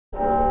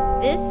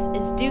This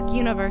is Duke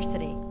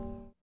University.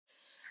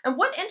 And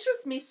what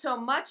interests me so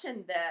much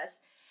in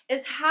this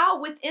is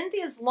how within the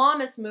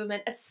Islamist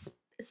movement,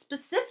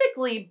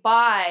 specifically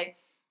by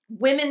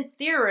women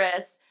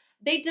theorists,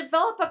 they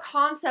develop a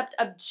concept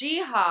of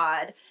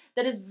jihad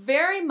that is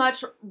very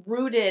much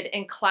rooted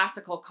in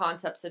classical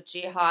concepts of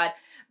jihad,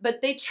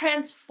 but they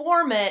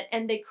transform it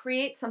and they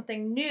create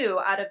something new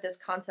out of this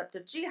concept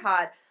of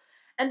jihad.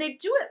 And they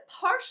do it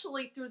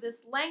partially through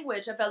this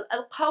language of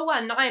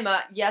al-qawa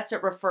naima. Yes,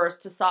 it refers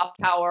to soft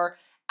power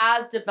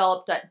as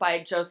developed by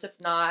Joseph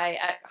Nye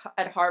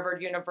at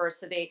Harvard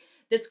University.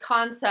 This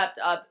concept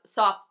of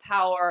soft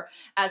power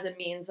as a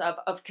means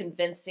of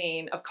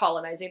convincing, of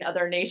colonizing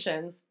other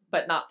nations,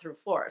 but not through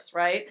force,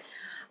 right?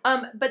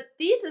 But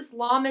these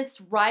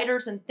Islamist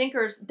writers and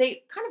thinkers,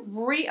 they kind of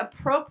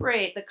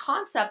reappropriate the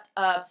concept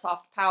of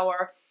soft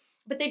power,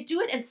 but they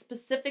do it in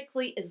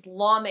specifically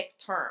Islamic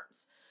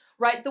terms.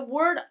 Right, the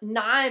word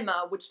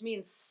naima, which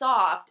means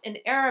soft in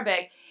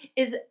Arabic,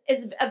 is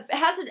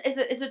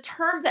a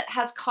term that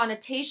has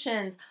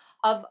connotations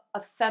of a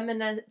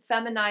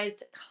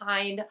feminized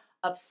kind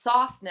of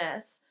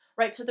softness.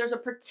 Right, so there's a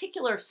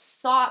particularly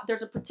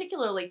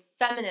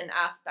feminine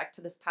aspect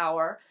to this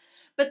power,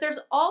 but there's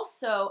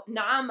also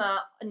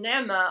nama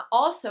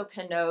also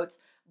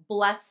connotes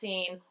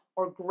blessing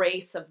or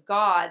grace of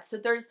God. So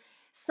there's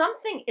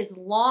something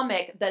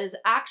Islamic that is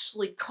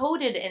actually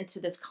coded into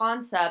this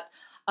concept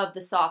of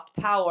the soft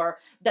power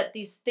that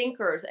these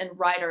thinkers and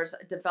writers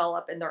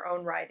develop in their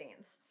own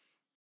writings.